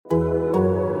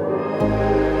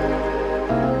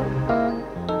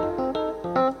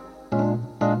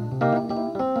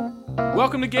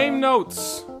Welcome to Game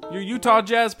Notes, your Utah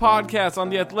Jazz podcast on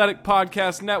the Athletic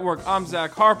Podcast Network. I'm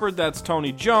Zach Harper. That's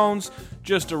Tony Jones.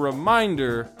 Just a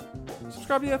reminder,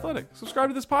 subscribe to The Athletic.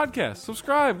 Subscribe to this podcast.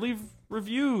 Subscribe. Leave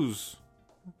reviews.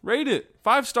 Rate it.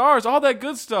 5 stars. All that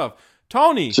good stuff.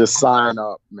 Tony. Just sign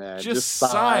up, man. Just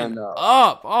sign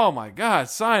up. Oh, my God.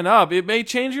 Sign up. It may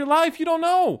change your life. You don't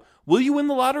know. Will you win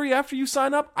the lottery after you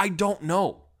sign up? I don't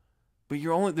know. But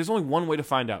there's only one way to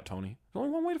find out, Tony. There's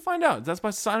only one way to find out. That's by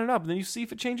signing up, and then you see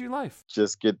if it changes your life.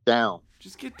 Just get down.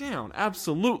 Just get down.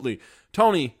 Absolutely.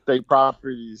 Tony. State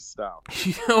properties style.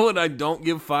 You know what I don't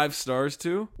give 5 stars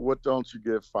to? What don't you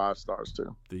give 5 stars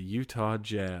to? The Utah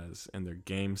Jazz and their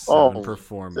Game 7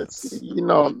 performance.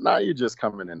 Now you're just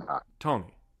coming in hot.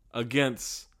 Tony,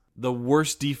 against the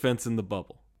worst defense in the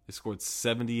bubble, they scored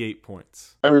 78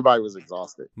 points. Everybody was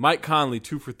exhausted. Mike Conley,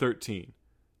 2 for 13.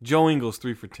 Joe Ingles,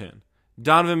 3 for 10.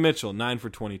 Donovan Mitchell, 9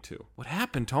 for 22. What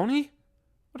happened, Tony?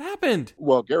 What happened?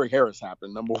 Well, Gary Harris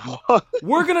happened, number one.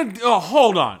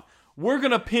 Hold on. We're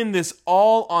going to pin this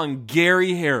all on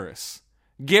Gary Harris.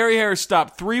 Gary Harris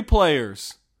stopped 3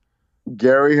 players.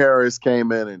 Gary Harris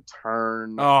came in and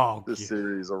turned the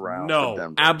series around for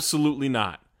Denver. No, absolutely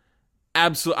not.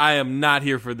 I am not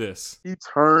here for this. He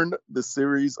turned the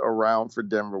series around for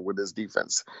Denver with his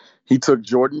defense. He took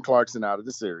Jordan Clarkson out of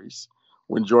the series.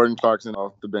 When Jordan Clarkson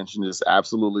off the bench and just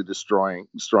absolutely destroying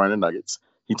the Nuggets.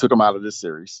 He took him out of this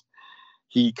series.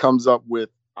 He comes up with,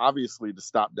 obviously, the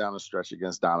stop down the stretch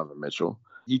against Donovan Mitchell.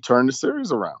 He turned the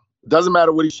series around. Doesn't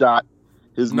matter what he shot.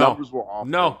 His numbers were off.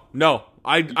 No.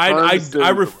 I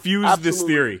refuse this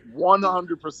theory.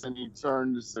 100% he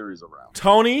turned the series around.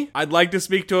 Tony, I'd like to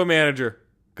speak to a manager.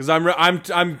 Because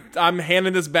I'm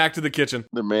handing this back to the kitchen.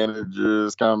 The manager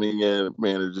is coming in.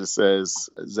 Manager says,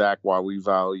 Zach, while we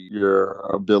value your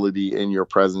ability and your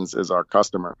presence as our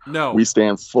customer, we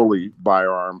stand fully by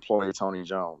our employee, Tony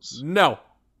Jones. No,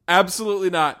 absolutely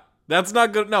not. That's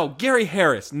not good. No, Gary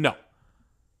Harris, no.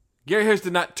 Gary Harris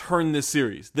did not turn this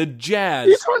series. The Jazz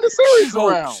he turned the series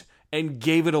around and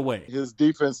gave it away. His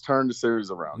defense turned the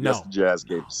series around. No. Yes, the Jazz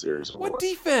gave the series away. What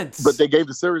defense? But they gave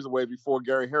the series away before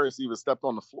Gary Harris even stepped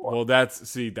on the floor. Well, that's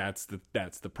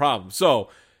the problem. So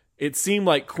it seemed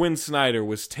like Quinn Snyder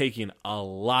was taking a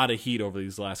lot of heat over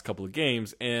these last couple of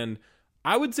games, and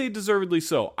I would say deservedly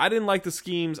so. I didn't like the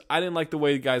schemes. I didn't like the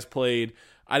way the guys played.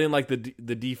 I didn't like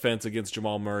the defense against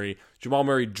Jamal Murray. Jamal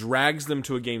Murray drags them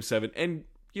to a Game 7, and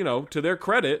to their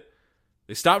credit,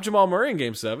 they stopped Jamal Murray in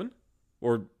Game 7,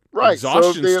 or right,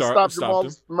 exhaustion so if they had stopped Jamal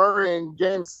Murray in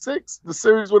Game 6, the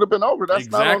series would have been over. That's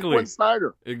not on Quinn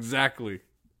Snyder. Exactly.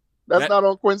 That's not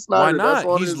on Quinn Snyder. Why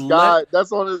not?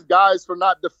 That's on his guys for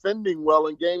not defending well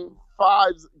in games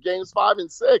 5 and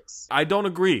 6. I don't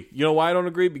agree. You know why I don't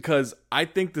agree? Because I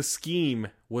think the scheme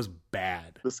was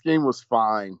bad. The scheme was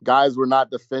fine. Guys were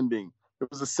not defending. It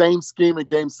was the same scheme in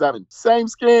Game 7. Same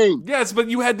scheme. Yes, but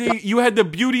you had the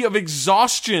beauty of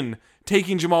exhaustion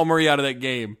taking Jamal Murray out of that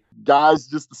game. Guys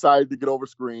just decided to get over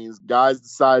screens. Guys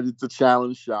decided to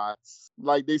challenge shots.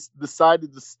 Like, they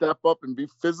decided to step up and be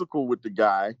physical with the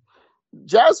guy.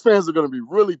 Jazz fans are going to be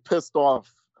really pissed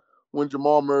off when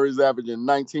Jamal Murray's averaging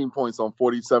 19 points on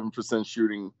 47%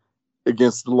 shooting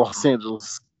against the Los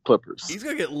Angeles Clippers. He's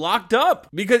going to get locked up.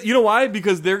 Because, you know why?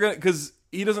 Because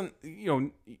he doesn't,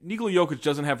 Nikola Jokic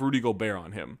doesn't have Rudy Gobert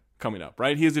on him coming up,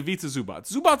 right? He has Ivica Zubac.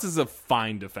 Zubac is a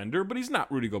fine defender, but he's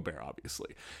not Rudy Gobert,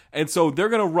 obviously. And so they're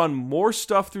going to run more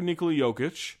stuff through Nikola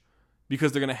Jokic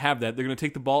because they're going to have that. They're going to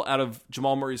take the ball out of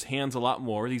Jamal Murray's hands a lot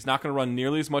more. He's not going to run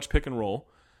nearly as much pick and roll.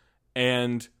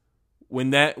 And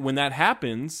when that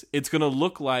happens, it's going to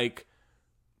look like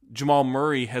Jamal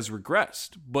Murray has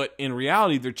regressed. But in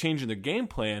reality, they're changing their game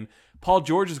plan. Paul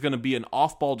George is going to be an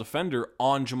off-ball defender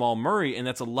on Jamal Murray, and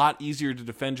that's a lot easier to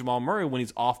defend Jamal Murray when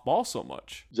he's off-ball so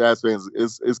much. Jazz fans,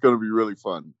 it's going to be really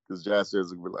fun because Jazz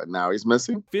fans will be like, now he's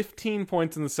missing. 15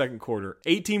 points in the second quarter,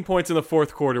 18 points in the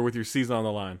fourth quarter with your season on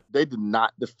the line. They did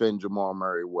not defend Jamal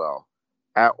Murray well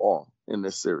at all in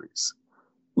this series.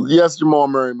 Yes, Jamal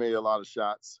Murray made a lot of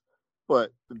shots,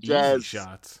 but the Jazz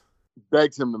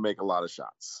begged him to make a lot of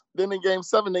shots. Then in Game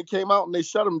 7, they came out and they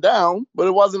shut him down, but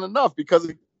it wasn't enough because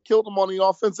it killed him on the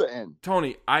offensive end.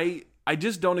 Tony, I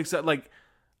just don't accept,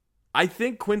 I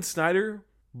think Quinn Snyder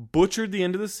butchered the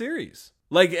end of the series.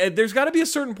 There's got to be a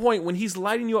certain point when he's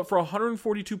lighting you up for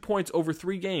 142 points over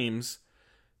 3 games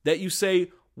that you say,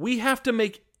 we have to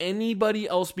make anybody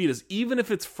else beat us, even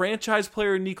if it's franchise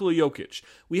player Nikola Jokic.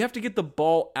 We have to get the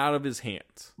ball out of his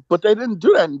hands. But they didn't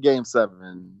do that in Game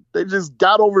 7. They just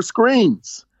got over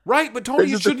screens. Right, but Tony,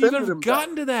 you shouldn't even have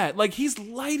gotten to that. He's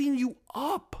lighting you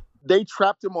up. They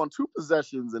trapped him on 2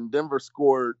 possessions, and Denver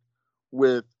scored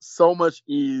with so much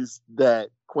ease that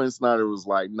Quinn Snyder was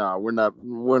like, "Nah,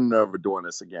 we're never doing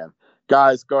this again.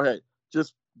 Guys, go ahead,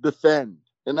 just defend."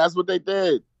 And that's what they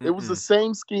did. It was the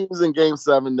same schemes in Game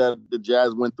 7 that the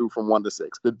Jazz went through from 1 to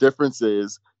 6. The difference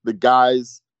is the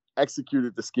guys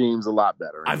executed the schemes a lot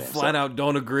better. I flat out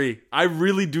don't agree. I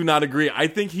really do not agree. I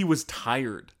think he was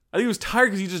tired. I think he was tired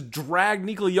because he just dragged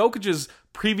Nikola Jokic's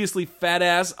previously fat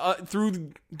ass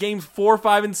through games 4,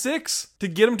 5, and 6 to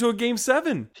get him to a Game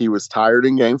 7. He was tired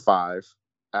in Game 5.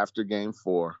 After Game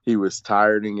 4, he was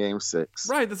tired in Game 6.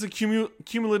 Right, that's a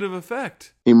cumulative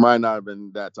effect. He might not have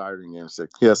been that tired in Game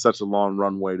 6. He has such a long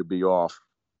runway to be off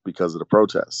because of the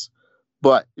protests.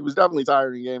 But he was definitely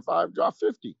tired in Game 5. Dropped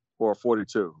 50 or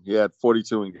 42. He had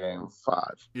 42 in Game 5.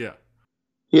 Yeah,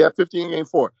 he had 50 in Game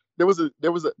 4. There was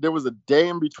a day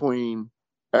in between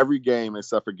every game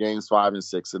except for Games 5 and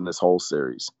 6 in this whole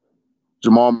series.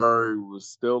 Jamal Murray was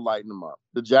still lighting them up.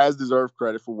 The Jazz deserve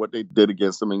credit for what they did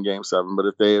against them in Game 7, but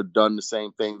if they had done the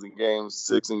same things in Game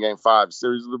 6 and Game 5, the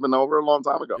series would have been over a long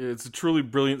time ago. It's a truly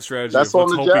brilliant strategy. Let's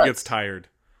hope he gets tired.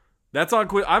 That's on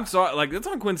Quinn. I'm sorry, that's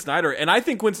on Quinn Snyder, and I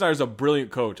think Quinn Snyder's a brilliant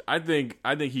coach. I think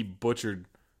he butchered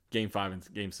Game 5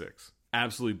 and Game 6.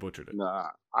 Absolutely butchered it. Nah,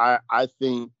 I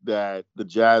think that the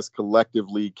Jazz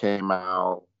collectively came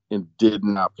out and did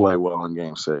not play well in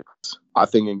Game 6. I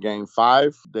think in Game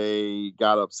 5, they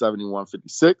got up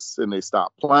 71-56 and they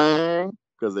stopped playing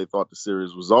because they thought the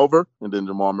series was over. And then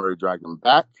Jamal Murray dragged them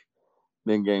back.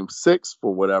 Then Game 6,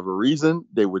 for whatever reason,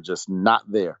 they were just not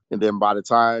there. And then by the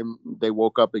time they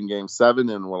woke up in Game 7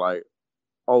 and were like,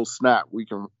 oh, snap, we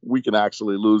can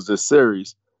actually lose this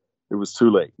series, it was too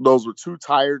late. Those were two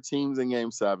tired teams in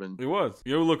Game 7. It was.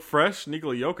 You know, look fresh,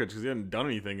 Nikola Jokic, because he hadn't done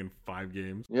anything in 5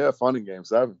 games. Yeah, fun in Game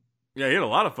 7. Yeah, he had a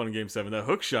lot of fun in Game 7. That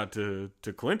hook shot to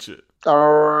clinch it. All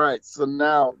right, so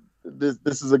now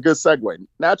this is a good segue.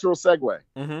 Natural segue.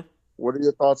 Mm-hmm. What are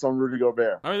your thoughts on Rudy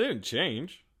Gobert? I mean, they didn't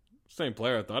change. Same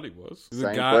player I thought he was. He's Same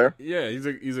a guy, player? Yeah,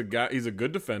 he's a guy. He's a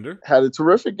good defender. Had a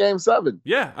terrific Game 7.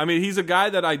 Yeah, I mean, he's a guy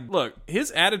that look.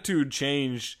 His attitude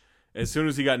changed as soon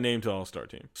as he got named to the All-Star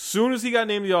team. Soon as he got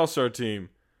named to the All-Star team,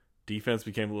 defense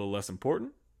became a little less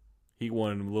important. He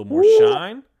wanted a little more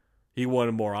shine. He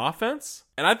wanted more offense.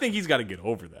 And I think he's got to get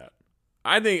over that.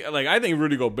 I think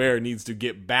Rudy Gobert needs to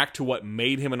get back to what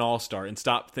made him an All-Star and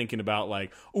stop thinking about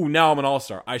like, oh, now I'm an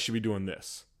All-Star. I should be doing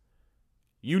this.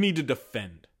 You need to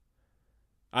defend.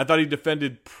 I thought he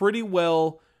defended pretty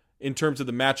well in terms of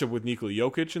the matchup with Nikola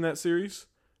Jokic in that series.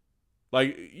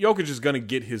 Like, Jokic is going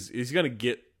to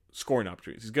get scoring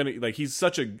opportunities. He's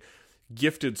such a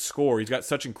gifted scorer. He's got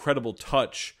such incredible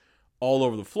touch all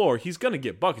over the floor. He's going to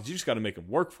get buckets. You just got to make him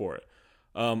work for it.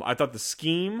 I thought the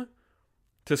scheme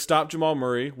to stop Jamal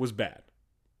Murray was bad.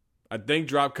 I think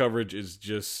drop coverage is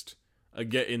just,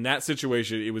 again, in that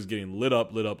situation, it was getting lit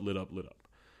up.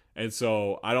 And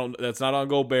so that's not on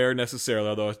Gobert necessarily,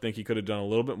 although I think he could have done a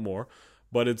little bit more.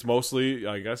 But it's mostly,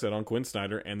 like I said, on Quinn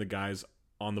Snyder and the guys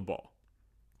on the ball.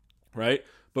 Right?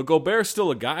 But Gobert's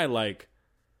still a guy like,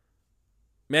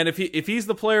 man, if he's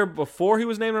the player before he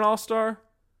was named an All-Star,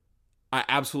 I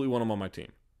absolutely want him on my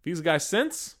team. If he's a guy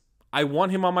since, I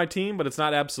want him on my team, but it's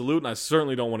not absolute, and I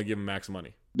certainly don't want to give him max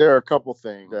money. There are a couple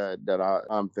things that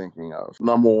I'm thinking of.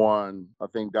 Number one, I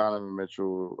think Donovan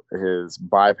Mitchell has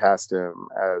bypassed him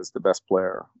as the best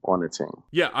player on the team.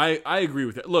 Yeah, I agree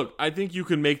with that. Look, I think you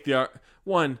can make the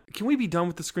one. Can we be done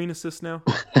with the screen assist now?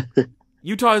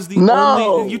 Utah's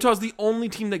the only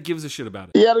team that gives a shit about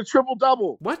it. He had a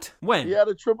triple-double. What? When? He had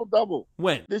a triple-double.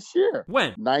 When? This year.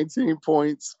 When? 19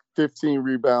 points, 15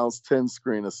 rebounds, 10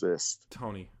 screen assists.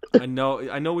 Tony, I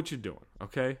know what you're doing,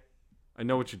 okay? I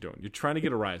know what you're doing. You're trying to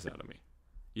get a rise out of me.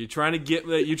 You're trying to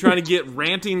get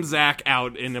ranting Zach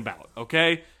out and about,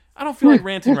 okay? I don't feel like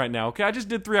ranting right now, okay? I just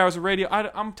did 3 hours of radio.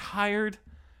 I'm tired.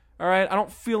 All right? I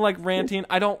don't feel like ranting.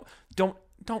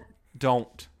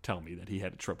 Don't tell me that he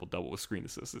had a triple-double with screen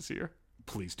assists this year.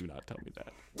 Please do not tell me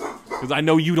that. Because I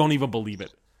know you don't even believe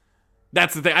it.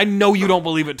 That's the thing. I know you don't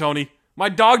believe it, Tony. My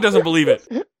dog doesn't believe it.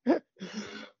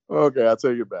 Okay, I'll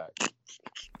take it back.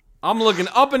 I'm looking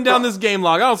up and down this game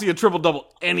log. I don't see a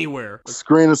triple-double anywhere.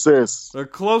 Screen assists. The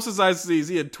closest I see is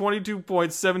he had 22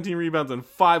 points, 17 rebounds, and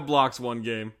 5 blocks one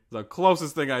game. The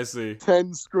closest thing I see.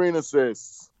 10 screen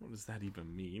assists. What does that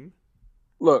even mean?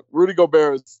 Look, Rudy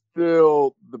Gobert is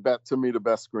still the best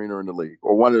screener in the league,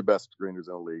 or one of the best screeners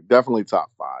in the league. Definitely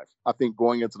top 5. I think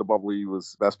going into the bubble, he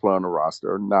was best player on the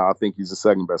roster. Now I think he's the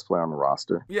second best player on the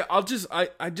roster. Yeah, I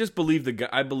just believe the guy.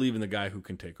 I believe in the guy who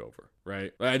can take over.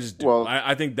 Right? I just do. Well,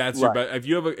 I think that's right.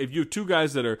 your best. If you have two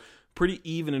guys that are pretty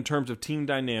even in terms of team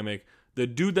dynamic, the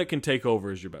dude that can take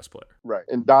over is your best player. Right.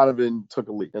 And Donovan took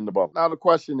a leap in the bubble. Now the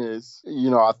question is,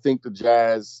 I think the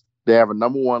Jazz They have a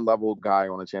number one level guy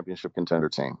on a championship contender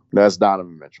team. That's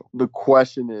Donovan Mitchell. The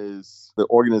question is, the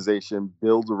organization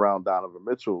builds around Donovan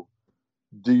Mitchell.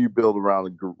 Do you build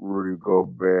around Rudy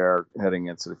Gobert heading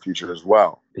into the future as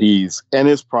well? He's in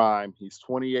his prime. He's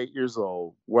 28 years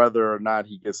old. Whether or not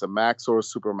he gets a max or a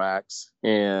super max,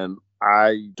 and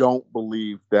I don't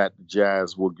believe that the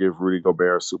Jazz will give Rudy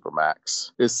Gobert a super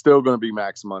max. It's still going to be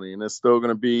max money, and it's still going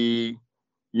to be,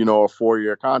 a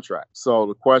 4-year contract. So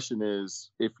the question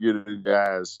is, if you're the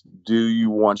Jazz, do you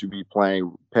want to be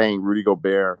paying Rudy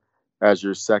Gobert as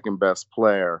your second best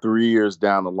player 3 years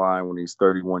down the line when he's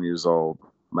 31 years old,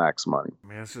 max money?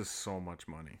 Man, it's just so much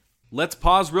money. Let's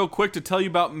pause real quick to tell you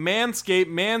about Manscaped.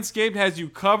 Manscaped has you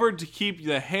covered to keep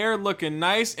the hair looking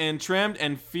nice and trimmed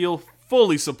and feel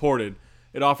fully supported.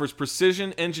 It offers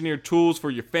precision-engineered tools for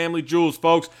your family jewels,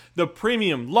 folks. The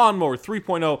premium Lawnmower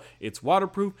 3.0, it's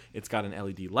waterproof, it's got an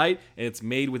LED light, and it's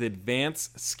made with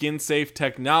advanced skin-safe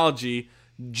technology.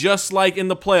 Just like in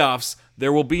the playoffs,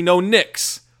 there will be no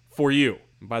nicks for you.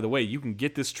 And by the way, you can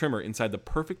get this trimmer inside the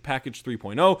Perfect Package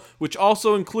 3.0, which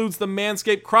also includes the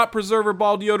Manscaped Crop Preserver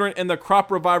Ball Deodorant and the Crop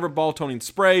Reviver Ball Toning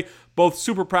Spray. Both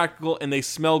super practical, and they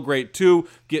smell great too.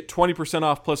 Get 20%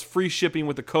 off plus free shipping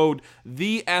with the code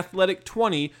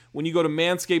THEATHLETIC20 when you go to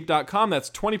manscaped.com. That's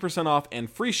 20% off and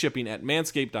free shipping at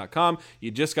manscaped.com.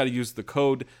 You just got to use the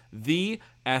code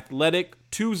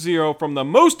THEATHLETIC20. From the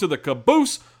moose to the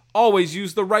caboose, always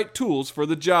use the right tools for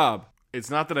the job. It's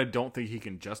not that I don't think he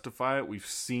can justify it. We've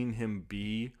seen him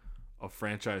be a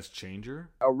franchise changer.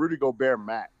 A Rudy Gobert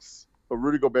max, a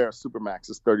Rudy Gobert super max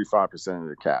is 35% of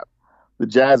the cap. The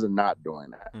Jazz are not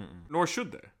doing that. Nor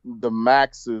should they. The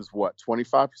max is what,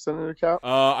 25% of the cap?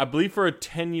 I believe for a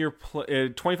 10-year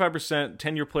 25%,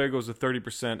 10-year player goes to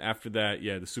 30%. After that,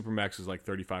 yeah, the super max is like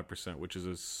 35%, which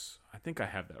is I think I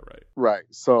have that right. Right.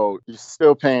 So you're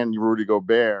still paying Rudy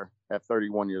Gobert at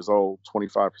 31 years old,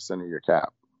 25% of your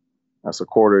cap. That's a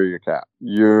quarter of your cap.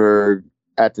 You're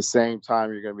at the same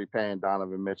time, you're going to be paying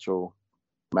Donovan Mitchell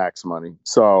max money.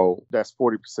 So that's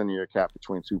 40% of your cap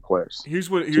between two players. Here's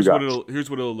what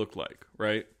it'll look like,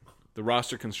 right? The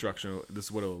roster construction, this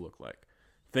is what it'll look like.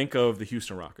 Think of the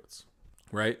Houston Rockets,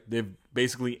 right? They've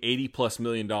basically $80+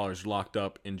 million locked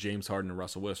up in James Harden and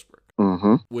Russell Westbrook,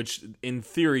 which in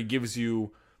theory gives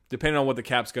you, depending on what the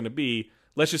cap's going to be,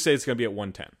 let's just say it's going to be at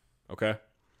 110, okay?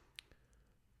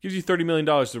 Gives you $30 million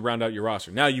to round out your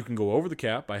roster. Now you can go over the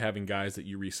cap by having guys that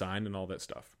you re-sign and all that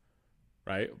stuff,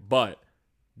 right? But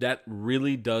that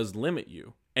really does limit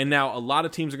you. And now a lot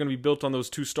of teams are going to be built on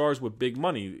those two stars with big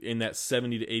money in that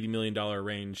 $70 to $80 million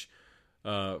range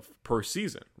per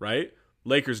season, right?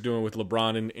 Lakers doing it with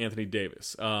LeBron and Anthony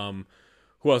Davis. Who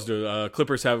else do?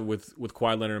 Clippers have it with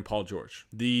Kawhi Leonard and Paul George.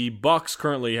 The Bucks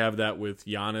currently have that with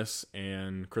Giannis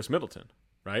and Chris Middleton,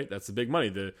 right? That's the big money.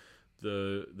 The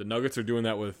Nuggets are doing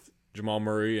that with Jamal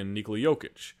Murray and Nikola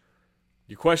Jokic.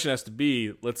 Your question has to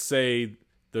be, let's say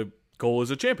the goal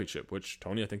is a championship, which,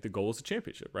 Tony, I think the goal is a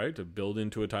championship, right? To build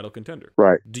into a title contender.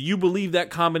 Right. Do you believe that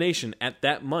combination at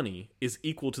that money is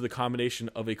equal to the combination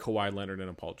of a Kawhi Leonard and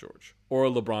a Paul George? Or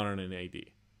a LeBron and an AD?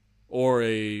 Or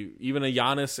even a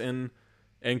Giannis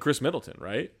and Chris Middleton,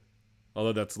 right?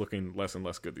 Although that's looking less and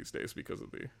less good these days because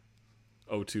of the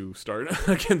 0-2 start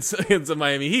against the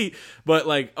Miami Heat. But,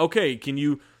 okay, can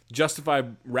you justify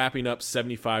wrapping up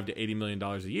 $75 to $80 million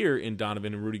a year in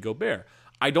Donovan and Rudy Gobert?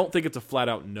 I don't think it's a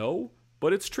flat-out no,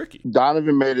 but it's tricky.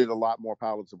 Donovan made it a lot more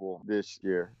palatable this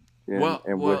year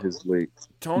with his league.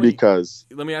 Tony, because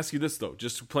let me ask you this, though,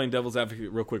 just playing devil's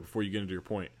advocate real quick before you get into your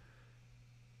point.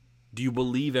 Do you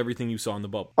believe everything you saw in the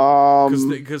bubble?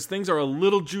 Because things are a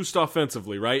little juiced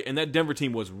offensively, right? And that Denver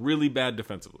team was really bad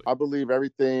defensively. I believe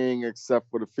everything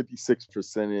except for the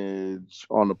 56%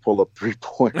 on the pull-up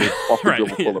three-pointer. Right,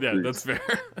 yeah, that's fair.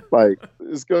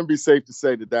 It's going to be safe to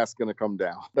say that that's going to come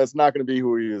down. That's not going to be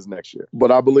who he is next year.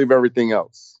 But I believe everything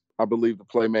else. I believe the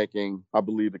playmaking. I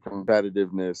believe the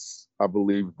competitiveness. I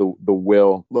believe the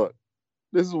will. Look,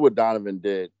 this is what Donovan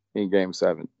did in Game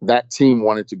 7. That team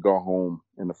wanted to go home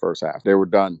in the first half. They were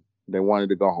done. They wanted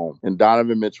to go home. And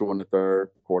Donovan Mitchell in the third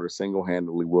quarter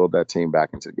single-handedly willed that team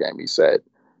back into the game.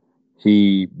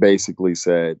 He basically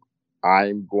said,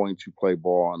 I'm going to play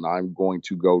ball and I'm going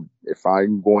to go. If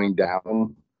I'm going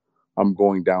down, I'm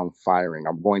going down firing.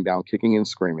 I'm going down kicking and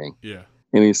screaming. Yeah.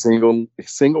 And he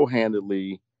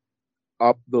single-handedly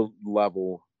upped the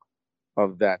level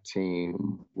of that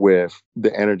team with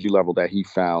the energy level that he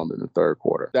found in the third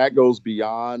quarter. That goes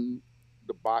beyond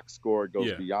the box score. It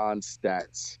goes beyond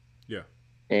stats. Yeah.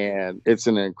 And it's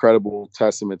an incredible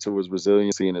testament to his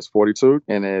resiliency and his fortitude.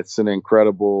 And it's an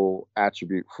incredible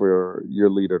attribute for your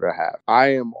leader to have.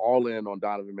 I am all in on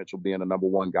Donovan Mitchell being a number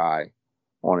one guy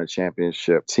on a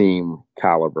championship team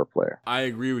caliber player. I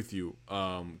agree with you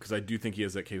because I do think he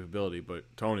has that capability. But,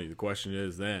 Tony, the question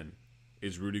is then,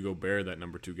 is Rudy Gobert that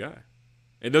number 2 guy?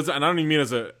 It doesn't, and I don't even mean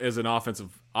as an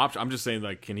offensive option. I'm just saying,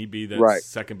 like, can he be that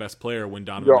second best player when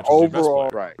Donovan Mitchell's your best player?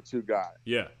 Right, 2 guy.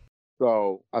 Yeah.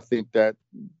 So I think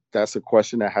that's a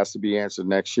question that has to be answered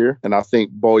next year. And I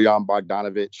think Bojan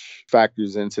Bogdanovic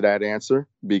factors into that answer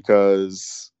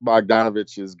because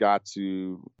Bogdanovic has got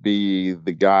to be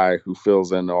the guy who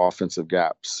fills in the offensive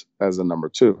gaps as a number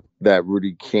 2 that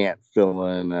Rudy can't fill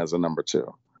in as a number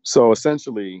 2. So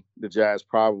essentially, the Jazz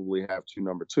probably have 2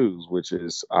 number 2s, which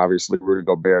is obviously Rudy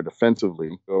Gobert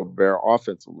defensively, Gobert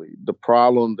offensively. The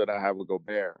problem that I have with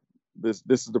Gobert, this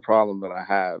is the problem that I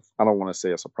have. I don't want to say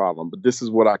it's a problem, but this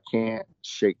is what I can't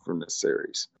shake from this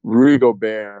series. Rudy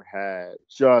Gobert had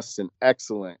just an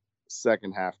excellent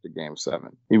second half to Game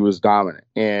 7. He was dominant,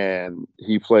 and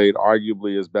he played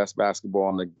arguably his best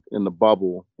basketball in the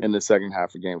bubble in the second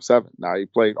half of Game 7. Now, he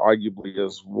played arguably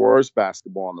his worst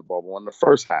basketball in the bubble in the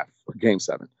first half of Game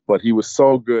 7, but he was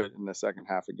so good in the second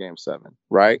half of Game 7,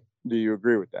 right? Do you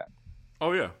agree with that?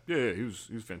 Oh, yeah. Yeah, he was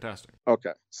fantastic.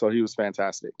 Okay, so he was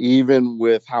fantastic. Even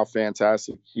with how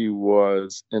fantastic he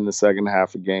was in the second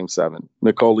half of Game 7,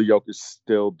 Nikola Jokic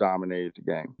still dominated the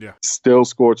game. Yeah. Still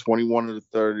scored 21 of the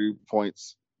 30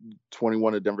 points,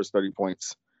 21 of Denver's 30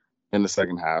 points in the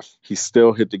second half. He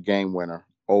still hit the game winner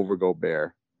over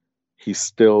Gobert. He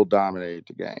still dominated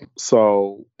the game.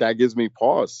 So that gives me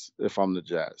pause if I'm the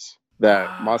Jazz.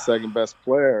 That my second best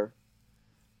player,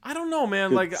 I don't know,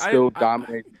 man. Like still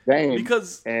dominate the game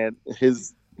because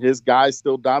his guys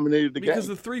still dominated the game. Because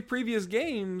the 3 previous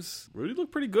games, Rudy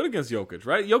looked pretty good against Jokic,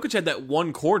 right? Jokic had that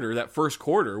one quarter, that first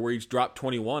quarter, where he dropped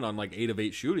 21 on like 8 of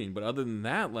 8 shooting. But other than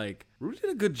that, like Rudy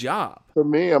did a good job. For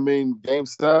me, I mean, Game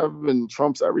 7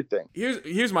 trumps everything.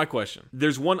 Here's my question.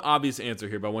 There's one obvious answer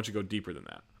here, but I want you to go deeper than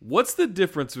that. What's the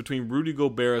difference between Rudy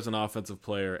Gobert as an offensive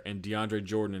player and DeAndre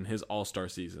Jordan in his All-Star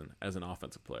season as an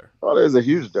offensive player? Oh, there's a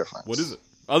huge difference. What is it?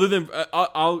 Other than,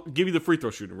 I'll give you the free throw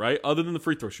shooting, right? Other than the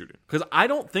free throw shooting. Because I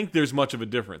don't think there's much of a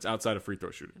difference outside of free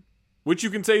throw shooting, which you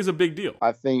can say is a big deal.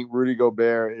 I think Rudy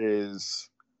Gobert is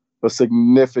a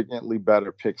significantly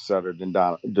better pick setter than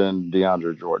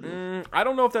DeAndre Jordan. I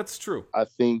don't know if that's true. I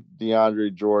think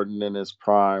DeAndre Jordan in his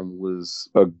prime was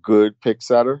a good pick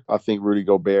setter. I think Rudy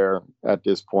Gobert at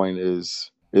this point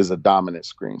is a dominant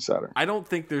screen setter. I don't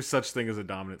think there's such thing as a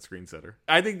dominant screen setter.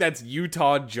 I think that's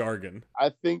Utah jargon. I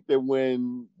think that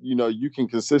when, you can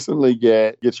consistently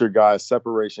get your guys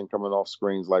separation coming off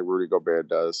screens like Rudy Gobert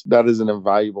does, that is an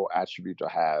invaluable attribute to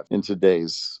have in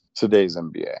today's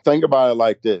NBA. Think about it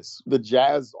like this. The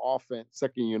Jazz offense,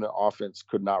 second unit offense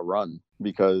could not run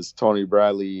because Tony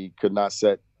Bradley could not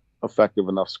set effective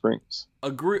enough screens.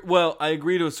 Well, I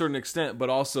agree to a certain extent,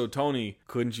 but also, Tony,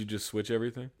 couldn't you just switch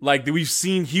everything? Like, we've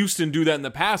seen Houston do that in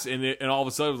the past, and all of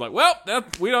a sudden it was like, well,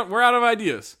 we're out of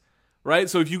ideas, right?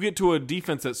 So if you get to a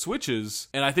defense that switches,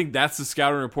 and I think that's the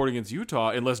scouting report against Utah,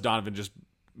 unless Donovan just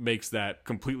makes that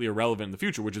completely irrelevant in the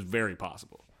future, which is very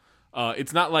possible.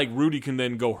 It's not like Rudy can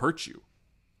then go hurt you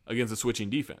against a switching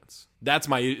defense. That's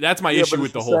my issue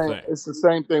with the whole thing. It's the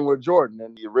same thing with Jordan.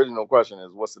 And the original question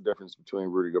is, what's the difference between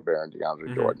Rudy Gobert and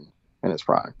DeAndre Jordan in his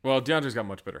prime? Well, DeAndre's got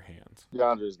much better hands.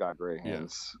 DeAndre's got great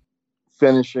hands. Yeah.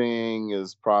 Finishing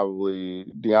is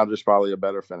DeAndre's probably a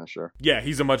better finisher. Yeah,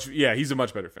 he's a much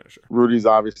better finisher. Rudy's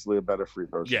obviously a better free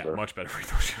throw shooter. Yeah, much better free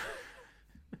throw shooter.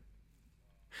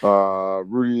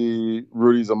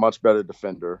 Rudy's a much better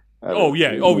defender. Oh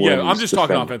yeah. I'm just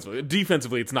talking offensively.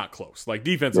 Defensively, it's not close. Like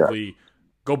defensively,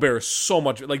 Gobert is so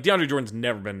much like DeAndre Jordan's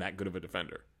never been that good of a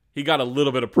defender. He got a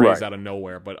little bit of praise out of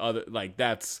nowhere, but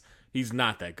he's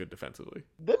not that good defensively.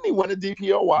 Didn't he win a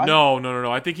DPOY?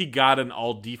 No. I think he got an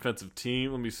all defensive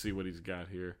team. Let me see what he's got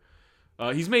here.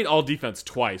 He's made all defense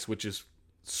twice, which is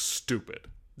stupid.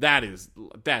 That's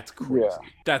crazy. Yeah.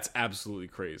 That's absolutely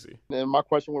crazy. And my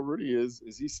question with Rudy is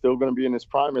he still going to be in his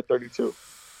prime at 32?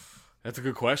 That's a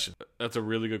good question. That's a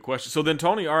really good question. So then,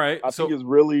 Tony, all right. I think it's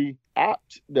really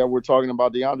apt that we're talking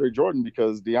about DeAndre Jordan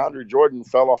because DeAndre Jordan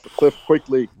fell off a cliff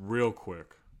quickly. Real quick,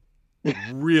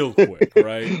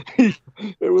 right?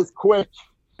 It was quick.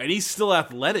 And he's still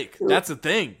athletic. That's the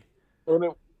thing.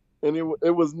 And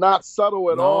it was not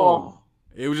subtle at all.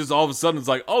 It was just all of a sudden, it's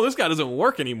like, oh, this guy doesn't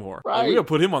work anymore. Right. Like, we got to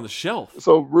put him on the shelf.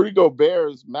 So Rudy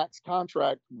Gobert's max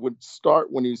contract would start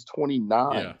when he's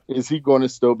 29. Yeah. Is he going to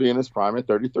still be in his prime at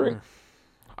 33?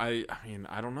 I mean,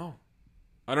 I don't know.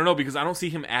 I don't know, because I don't see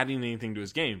him adding anything to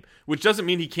his game, which doesn't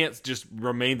mean he can't just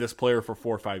remain this player for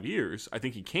 4 or 5 years. I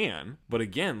think he can. But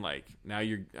again, like, now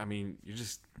you're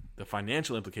just, the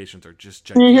financial implications are just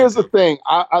gigantic. See, here's the thing.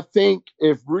 I think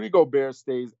if Rudy Gobert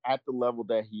stays at the level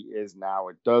that he is now,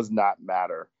 it does not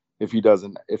matter if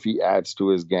he adds to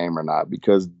his game or not,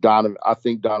 because I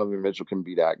think Donovan Mitchell can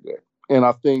be that good. And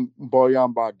I think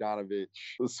Bojan Bogdanovic,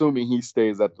 assuming he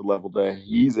stays at the level that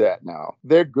he's at now,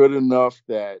 they're good enough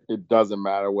that it doesn't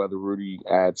matter whether Rudy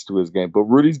adds to his game. But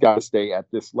Rudy's got to stay at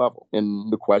this level.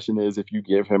 And the question is, if you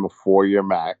give him a 4-year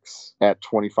max at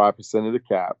 25% of the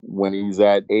cap, when he's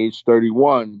at age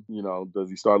 31, does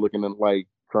he start looking like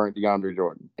current DeAndre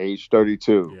Jordan? Age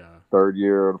 32, third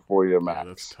year of the 4-year max. Yeah,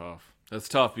 that's tough. That's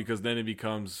tough, because then it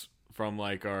becomes from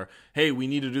like hey, we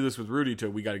need to do this with Rudy to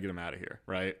we got to get him out of here,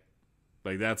 right?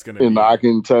 Like, that's going to be... And I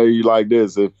can tell you like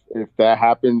this, if that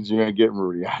happens, you're going to get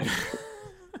Rudy out of here.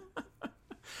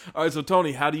 All right, so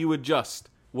Tony, how do you adjust?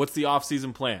 What's the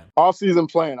off-season plan? Off-season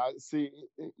plan, I see,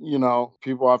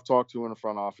 people I've talked to in the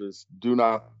front office do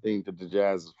not think that the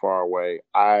Jazz is far away.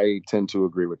 I tend to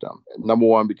agree with them. Number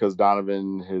one, because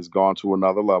Donovan has gone to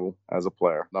another level as a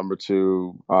player. Number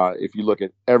two, if you look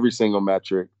at every single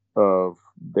metric of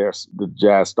the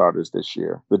Jazz starters this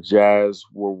year, the Jazz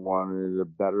were one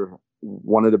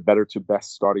of the better to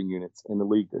best starting units in the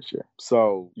league this year.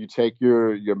 So you take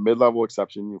your mid-level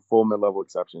exception, your full mid-level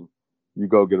exception, you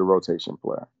go get a rotation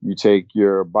player. You take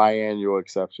your biannual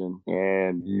exception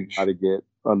and you try to get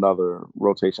another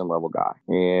rotation level guy,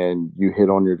 and you hit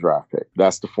on your draft pick.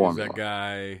 That's the formula. Is that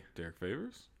guy Derek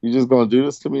Favors? You just going to do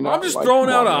this to me now? I'm just throwing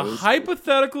out a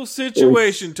hypothetical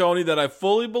situation, Tony, that I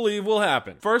fully believe will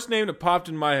happen. First name that popped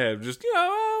in my head, just,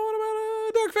 what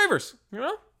about Derek Favors?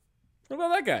 What about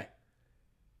that guy?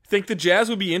 Think the Jazz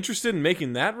would be interested in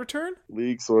making that return?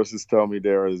 League sources tell me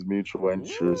there is mutual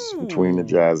interest between the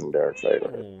Jazz and Derek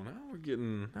Favors. Oh, now we're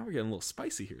getting a little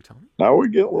spicy here, Tony. Now we're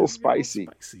getting a little spicy.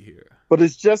 Here. But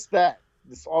it's just that.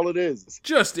 That's all it is. It's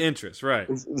just interest, right?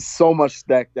 There's so much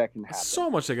that can happen. So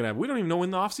much that can happen. We don't even know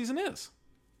when the offseason is.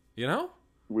 We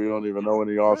don't even know when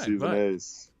the offseason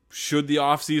is. Should the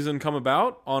offseason come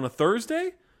about on a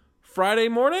Thursday, Friday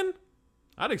morning,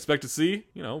 I'd expect to see,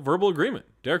 verbal agreement.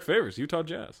 Derek Favors, Utah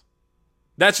Jazz.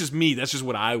 That's just me. That's just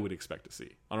what I would expect to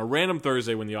see. On a random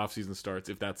Thursday when the offseason starts,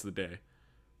 if that's the day.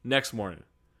 Next morning,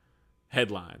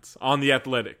 headlines on The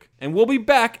Athletic. And we'll be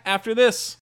back after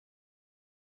this.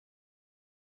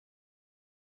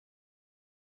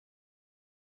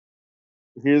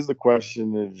 Here's the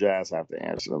question the Jazz have to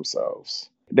answer themselves.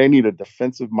 They need a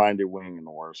defensive-minded wing in the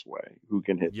worst way who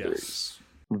can hit threes.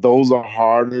 Those are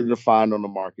harder to find on the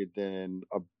market than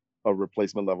a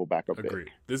replacement level backup.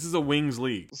 Agreed. This is a wings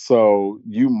league. So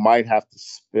you might have to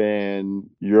spend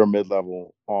your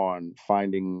mid-level on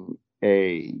finding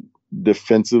a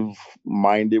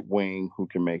defensive-minded wing who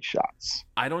can make shots.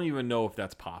 I don't even know if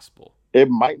that's possible. It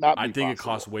might not be I think possible. It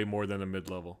costs way more than a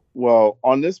mid-level. Well,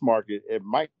 on this market, it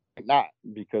might not,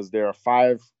 because there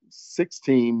are 6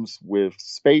 teams with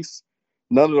space.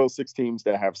 None of those 6 teams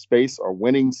that have space are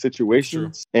winning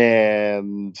situations,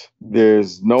 and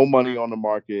there's no money on the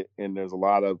market, and there's a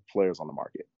lot of players on the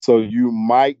market. So you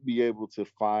might be able to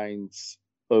find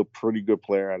a pretty good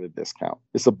player at a discount.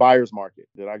 It's a buyer's market.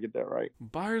 Did I get that right?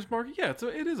 Buyer's market? Yeah,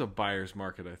 it is a buyer's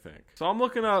market, I think. So I'm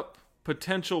looking up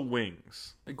potential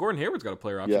wings. Like Gordon Hayward's got a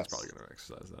player option. He's probably going to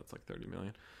exercise that. It's like $30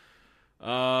 million.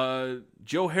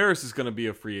 Joe Harris is going to be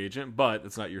a free agent, but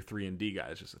it's not your 3-and-D guy.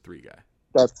 It's just a 3 guy.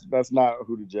 That's not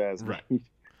who the Jazz need. Right.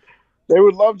 They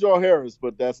would love Joe Harris,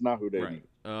 but that's not who they need.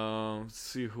 Let's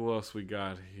see who else we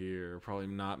got here. Probably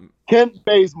not Kent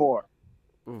Bazemore.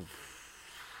 Oof.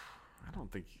 I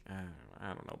don't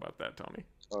know about that, Tony.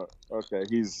 Okay,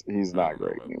 he's not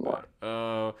great anymore.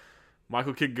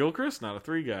 Michael Kidd-Gilchrist, not a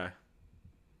 3 guy.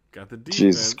 Got the defense.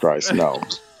 Jesus Christ, no.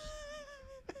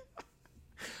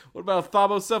 What about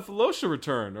Thabo Sefolosha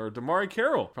return or Damari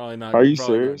Carroll? Probably not. Are you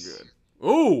probably serious? Not good.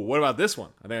 Ooh, what about this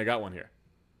one? I think I got one here.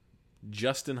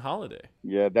 Justin Holiday.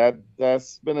 Yeah,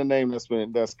 that's been a name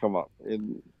that's come up.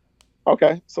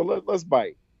 Okay, so let's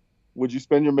bite. Would you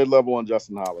spend your mid-level on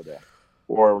Justin Holiday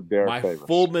or Derek Favors? My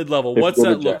full mid-level. What's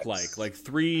that look like? Like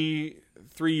 3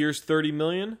 years, $30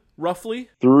 million, roughly.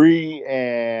 3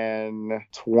 and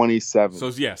 27. So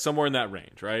yeah, somewhere in that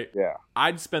range, right? Yeah.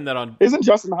 I'd spend that on. Isn't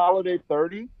Justin Holiday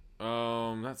 30?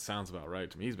 That sounds about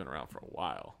right to me. He's been around for a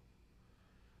while.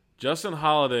 Justin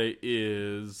Holiday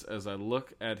is, as I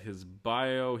look at his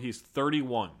bio, he's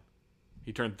 31.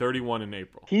 He turned 31 in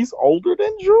April. He's older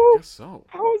than Drew? I guess so.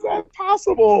 How is that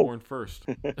possible? Born first.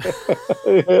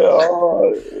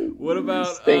 What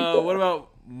about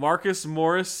Marcus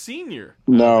Morris Sr.?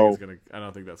 No. I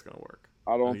don't think that's gonna work.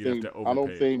 I don't you'd have think. to I don't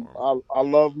overpay think. for him. I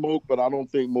love Mook, but I don't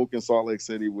think Mook in Salt Lake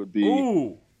City would be.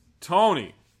 Ooh,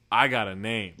 Tony, I got a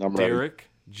name. I'm ready. Derek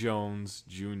Jones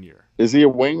Jr. Is he a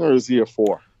wing or is he a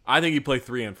 4? I think he played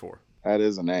 3 and 4. That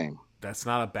is a name. That's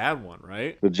not a bad one,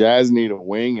 right? The Jazz need a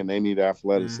wing and they need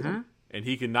athleticism. Mm-hmm. And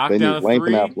he can knock They down need a length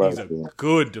and 3. He's athleticism. a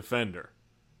good defender.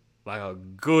 Like a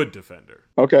good defender.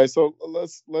 Okay, so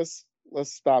let's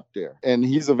stop there. And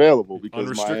he's available because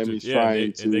Unrestricted. Miami's Yeah,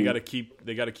 trying and they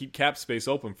to. got to keep cap space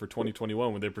open for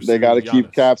 2021 when they pursue They got to keep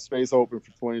Giannis. cap space open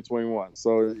for 2021,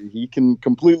 so he can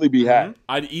completely be had.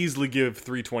 I'd easily give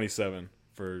 327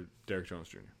 for Derek Jones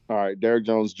Jr. All right, Derek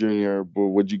Jones Jr. But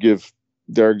would you give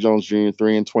Derek Jones Jr.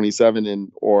 3 and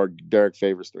 27, or Derek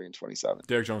Favors 3 and 27?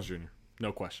 Derek Jones Jr.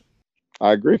 No question.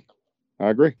 I agree.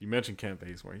 You mentioned Kent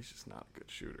Bazemore. He's just not a good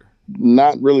shooter.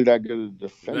 Not really that good a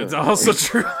defender. That's also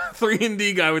true. 3 and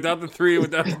D guy without the 3 and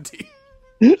without the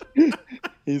D.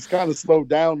 He's kind of slowed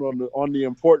down on the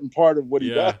important part of what he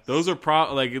does. Those are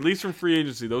probably at least from free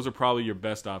agency. Those are probably your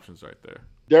best options right there.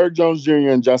 Derek Jones Jr.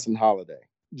 and Justin Holiday.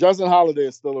 Justin Holiday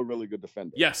is still a really good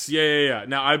defender. Yes, yeah.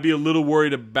 Now I'd be a little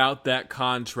worried about that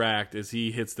contract as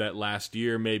he hits that last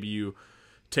year. Maybe you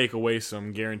take away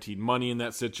some guaranteed money in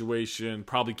that situation.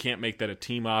 Probably can't make that a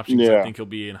team option because I think he'll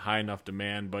be in high enough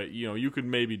demand. But you could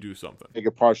maybe do something. Make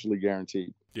it partially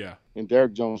guaranteed. Yeah. And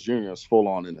Derek Jones Jr. is full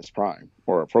on in his prime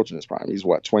or approaching his prime. He's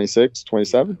what, 26,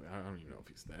 27? I don't even know if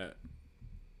he's that.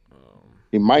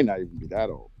 He might not even be that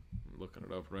old. I'm looking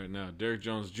it up right now. Derek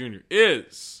Jones Jr.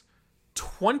 is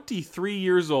 23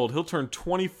 years old. He'll turn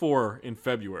 24 in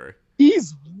February.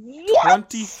 He's what?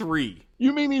 23.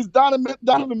 You mean he's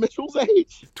Donovan Mitchell's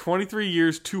age? 23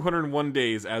 years, 201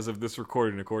 days as of this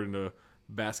recording, according to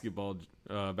Basketball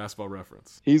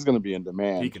Reference. He's going to be in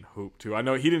demand. He can hoop, too. I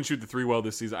know he didn't shoot the 3 well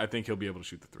this season. I think he'll be able to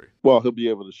shoot the 3. Well, he'll be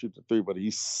able to shoot the 3, but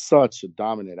he's such a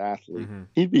dominant athlete.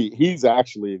 Mm-hmm. He's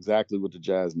actually exactly what the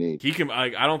Jazz need. He can.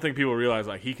 I don't think people realize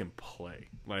he can play.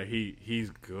 He's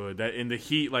good. That in the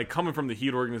Heat, coming from the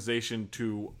Heat organization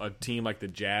to a team like the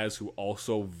Jazz, who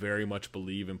also very much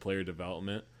believe in player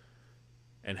development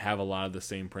and have a lot of the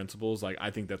same principles.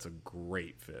 I think that's a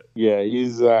great fit. Yeah,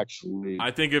 he's actually. I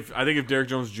think if Derek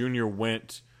Jones Jr.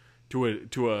 went to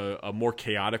a more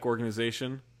chaotic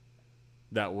organization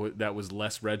that was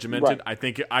less regimented, right.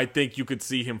 I think you could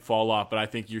see him fall off. But I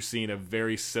think you're seeing a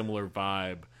very similar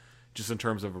vibe, just in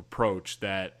terms of approach,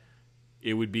 that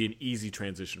it would be an easy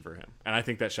transition for him. And I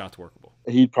think that shot's workable.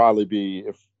 He'd probably be,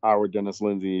 if I were Dennis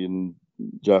Lindsey and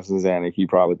Justin Zanuck, he'd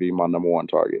probably be my number 1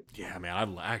 target. Yeah, man,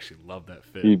 I actually love that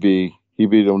fit. He'd be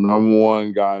the number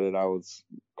 1 guy that I would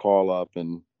call up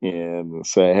and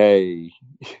say, hey,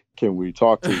 can we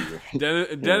talk to you?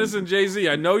 Dennis and Jay-Z,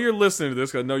 I know you're listening to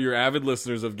this, because I know you're avid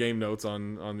listeners of Game Notes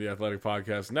on the Athletic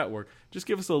Podcast Network. Just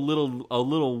give us a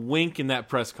little wink in that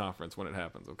press conference when it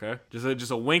happens, okay?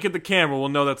 Just a wink at the camera. We'll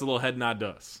know that's a little head nod to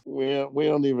us. We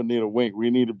don't even need a wink.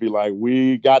 We need to be like,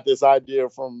 we got this idea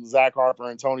from Zach Harper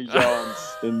and Tony Jones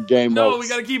in Game Notes. No, we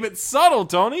got to keep it subtle,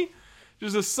 Tony.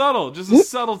 Just a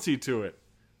subtlety to it,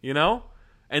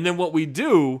 And then what we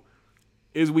do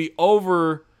is we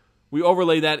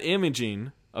overlay that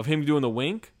imaging of him doing the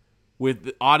wink with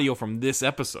the audio from this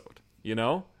episode,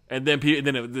 and then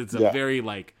it's a very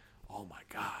oh my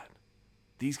God,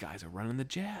 these guys are running the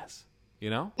Jazz,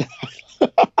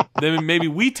 Then maybe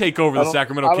we take over the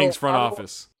Sacramento Kings front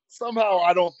office. Somehow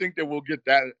I don't think that we'll get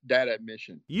that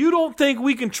admission. You don't think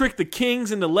we can trick the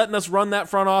Kings into letting us run that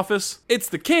front office? It's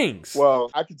the Kings.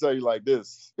 Well, I can tell you like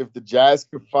this: if the Jazz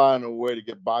could find a way to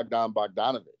get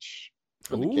Bogdanovich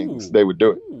for the Kings, they would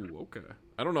do it. Ooh, okay.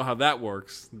 I don't know how that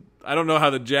works. I don't know how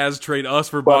the Jazz trade us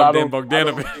for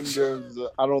Bogdanovich.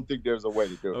 I don't think there's a way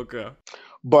to do it. Okay.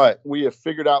 But we have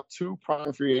figured out 2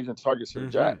 prime free agent targets for the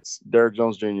Jazz: Derek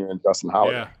Jones Jr. and Justin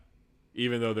Holiday. Yeah.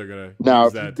 Even though they're gonna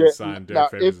use that to sign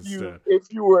Derek Favors instead.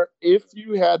 If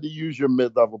you had to use your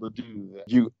mid-level to do that,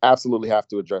 you absolutely have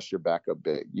to address your backup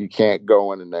big. You can't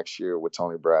go into next year with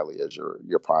Tony Bradley as your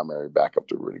primary backup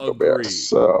to Rudy Gobert.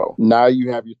 So now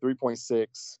you have your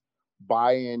 3.6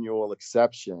 biannual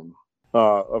exception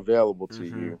available to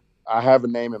you. I have a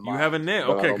name in mind. You have a name,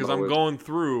 okay? Because I'm going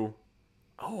through.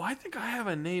 Oh, I think I have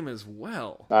a name as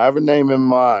well. I have a name in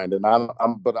mind, and I'm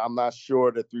not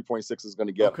sure that 3.6 is going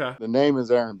to get it. The name is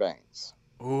Aaron Baines.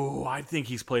 Oh, I think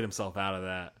he's played himself out of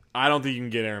that. I don't think you can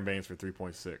get Aaron Baines for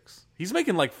 3.6. He's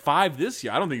making 5 this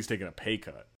year. I don't think he's taking a pay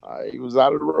cut. He was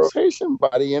out of the rotation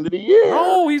by the end of the year.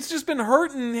 No, he's just been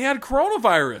hurt and he had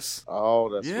coronavirus. Oh,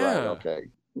 that's right. Okay.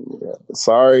 Yeah.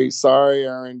 Sorry,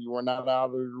 Aaron. You were not out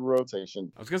of the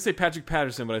rotation. I was gonna say Patrick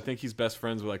Patterson, but I think he's best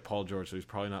friends with Paul George, so he's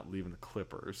probably not leaving the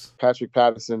Clippers. Patrick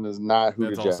Patterson is not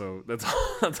who the Jazz.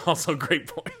 That's also a great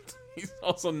point. He's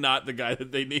also not the guy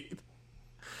that they need.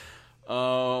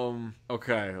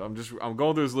 Okay. I'm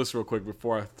going through this list real quick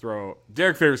before I throw.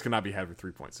 Derek Favors cannot be had for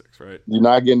 3.6, right? You're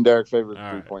not getting Derek Favors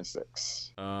All right.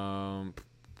 3.6.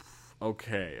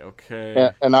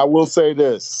 Okay. And I will say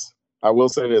this.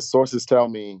 Sources tell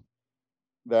me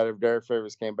that if Derek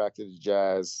Favors came back to the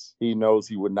Jazz, he knows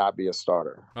he would not be a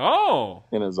starter. Oh.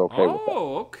 And is okay with that.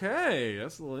 Oh, okay.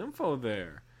 That's a little info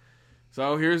there.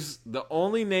 So here's the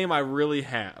only name I really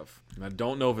have, and I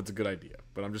don't know if it's a good idea,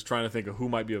 but I'm just trying to think of who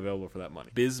might be available for that money.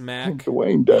 Bismack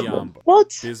Dwayne Dedmon. Biyombo. What?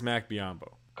 Bismack Biyombo.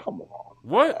 Come on.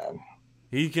 What? Man.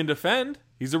 He can defend.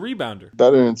 He's a rebounder.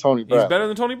 Better than Tony Bradley. He's better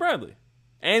than Tony Bradley.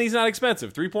 And he's not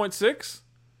expensive. 3.6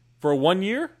 for 1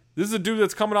 year? This is a dude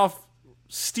that's coming off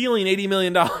stealing $80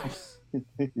 million.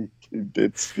 He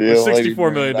did steal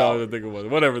 $64 million, I think it was.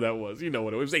 Whatever that was. You know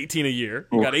what it was. 18 a year.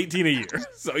 He got 18 a year.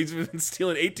 So he's been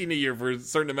stealing 18 a year for a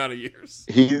certain amount of years.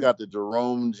 He got the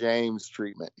Jerome James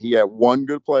treatment. He had one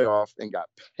good playoff and got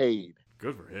paid.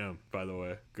 Good for him, by the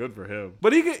way. Good for him.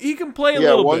 But he can play a He had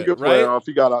little one bit, good right? playoff.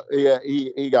 He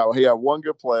had one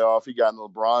good playoff. He got in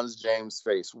LeBron's James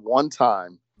face one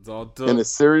time. That's all it took. In a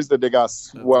series that they got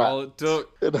swept. That's all it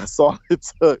took. And that's all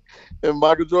it took. And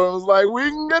Michael Jordan was like, "We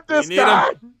can get this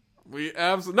guy." We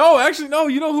absolutely no.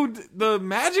 You know who the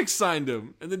Magic signed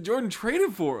him, and then Jordan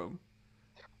traded for him.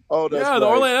 Oh, that's yeah. right. The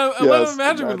Orlando Magic was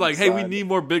Magic like, "Hey, we need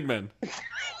more big men.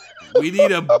 we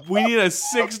need a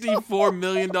 $64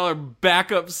 million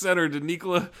backup center to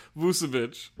Nikola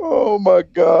Vucevic." Oh my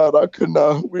God, I could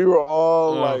not. We were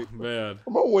all like, man.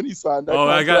 Come on, when he signed that.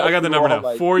 I got the number now.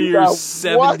 Like, 4 years,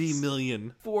 $70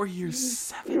 million. 4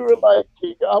 years, $70 million. We were like,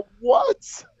 he got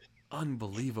what?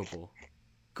 Unbelievable.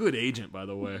 Good agent, by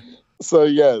the way. So,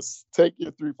 yes, take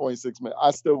your 3.6 million.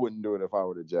 I still wouldn't do it if I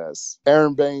were the Jazz.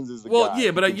 Aaron Baines is the guy. Well,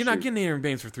 yeah, but you're not getting Aaron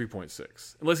Baines for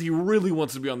 3.6 unless he really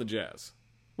wants to be on the Jazz,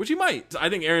 which he might. I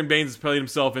think Aaron Baines has played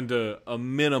himself into a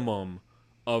minimum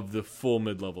of the full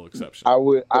mid-level exception. I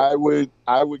would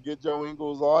get Joe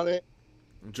Ingles on it.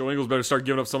 Joe Ingles better start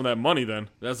giving up some of that money then.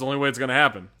 That's the only way it's going to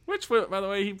happen. Which, by the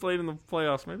way, he played in the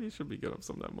playoffs. Maybe he should be giving up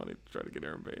some of that money to try to get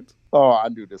Aaron Baines. Oh, I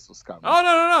knew this was coming.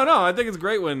 Oh, no. I think it's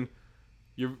great when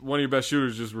one of your best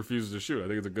shooters just refuses to shoot. I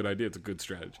think it's a good idea. It's a good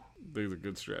strategy. I think it's a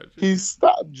good strategy.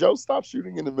 Joe stopped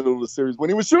shooting in the middle of the series when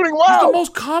he was shooting well. He's the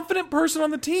most confident person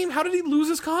on the team. How did he lose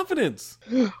his confidence?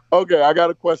 Okay, I got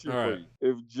a question for you.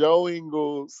 If Joe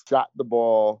Ingles shot the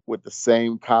ball with the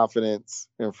same confidence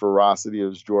and ferocity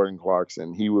as Jordan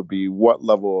Clarkson, he would be what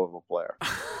level of a player?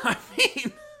 I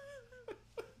mean...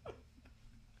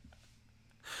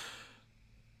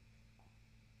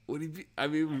 would he be... I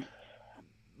mean...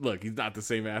 Look, he's not the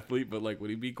same athlete, but would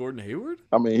he beat Gordon Hayward?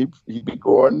 I mean, he beat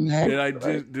Gordon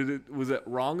Hayward. Was it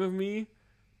wrong of me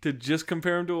to just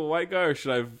compare him to a white guy, or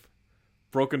should I have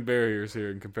broken barriers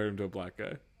here and compared him to a black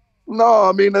guy? No,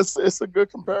 I mean it's a good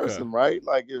comparison, right?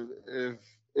 Like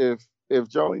if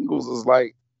Joe Ingles is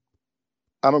like,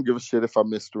 I don't give a shit if I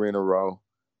miss 3 in a row,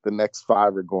 the next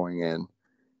 5 are going in,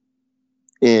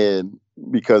 and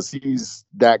because he's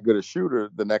that good a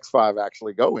shooter, the next 5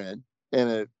 actually go in, and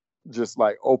it just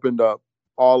opened up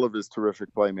all of his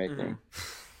terrific playmaking.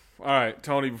 Mm-hmm. All right,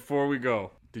 Tony, before we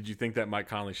go, did you think that Mike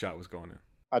Conley shot was going in?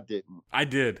 I didn't. I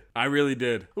did. I really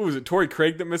did. Who was it? Torrey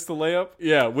Craig that missed the layup?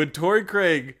 Yeah, when Torrey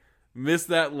Craig missed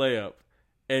that layup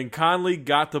and Conley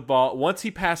got the ball, once he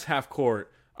passed half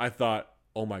court, I thought,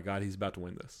 oh my God, he's about to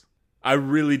win this. I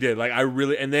really did.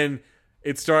 And then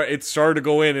it started to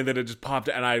go in, and then it just popped,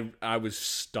 and I was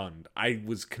stunned. I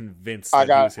was convinced that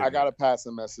he was hitting. I got to pass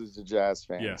a message to Jazz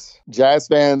fans. Yes. Jazz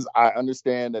fans, I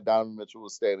understand that Donovan Mitchell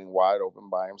was standing wide open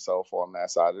by himself on that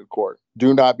side of the court.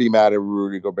 Do not be mad at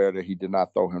Rudy Gobert that he did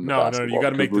not throw him the basketball. No, you got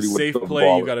to make the safe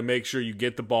play. You got to make sure you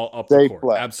get the ball up the court.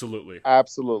 Play.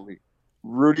 Absolutely.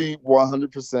 Rudy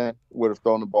 100% would have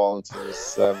thrown the ball into the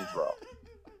 7th row.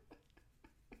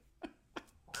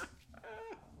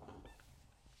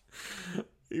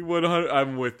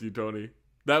 I'm with you, Tony.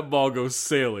 That ball goes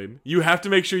sailing. You have to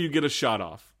make sure you get a shot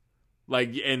off.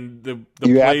 And the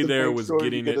play there was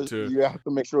getting it to... You have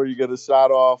to make sure you get a shot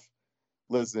off.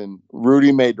 Listen,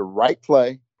 Rudy made the right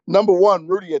play. Number one,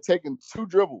 Rudy had taken 2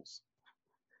 dribbles.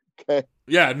 Okay?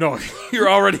 Yeah, no, you're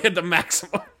already at the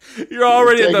maximum. You're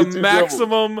already at the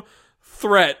maximum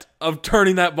threat of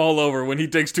turning that ball over when he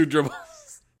takes 2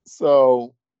 dribbles.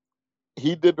 So,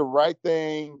 he did the right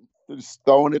thing, just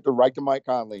throwing it right to Mike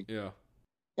Conley. Yeah.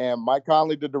 And Mike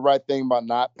Conley did the right thing by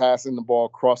not passing the ball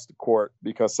across the court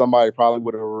because somebody probably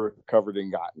would have recovered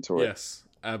and gotten to it. Yes,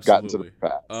 absolutely. Gotten to the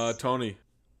pass. Tony,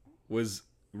 was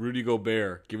Rudy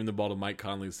Gobert giving the ball to Mike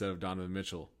Conley instead of Donovan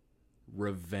Mitchell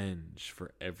revenge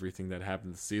for everything that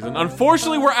happened this season?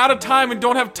 Unfortunately, we're out of time and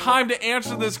don't have time to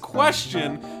answer this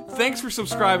question. Thanks for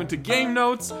subscribing to Game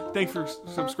Notes. Thanks for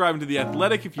subscribing to The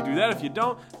Athletic. If you do that, if you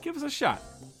don't, give us a shot.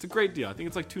 It's a great deal. I think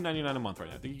it's like $2.99 a month right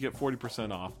now. I think you get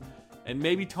 40% off. And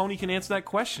maybe Tony can answer that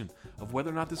question of whether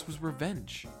or not this was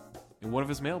revenge in one of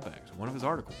his mailbags, one of his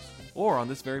articles, or on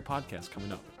this very podcast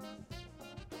coming up.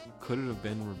 Could it have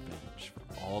been revenge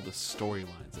for all the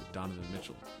storylines that Donovan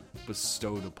Mitchell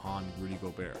bestowed upon Rudy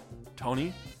Gobert?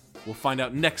 Tony, we'll find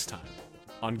out next time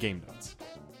on Game Notes.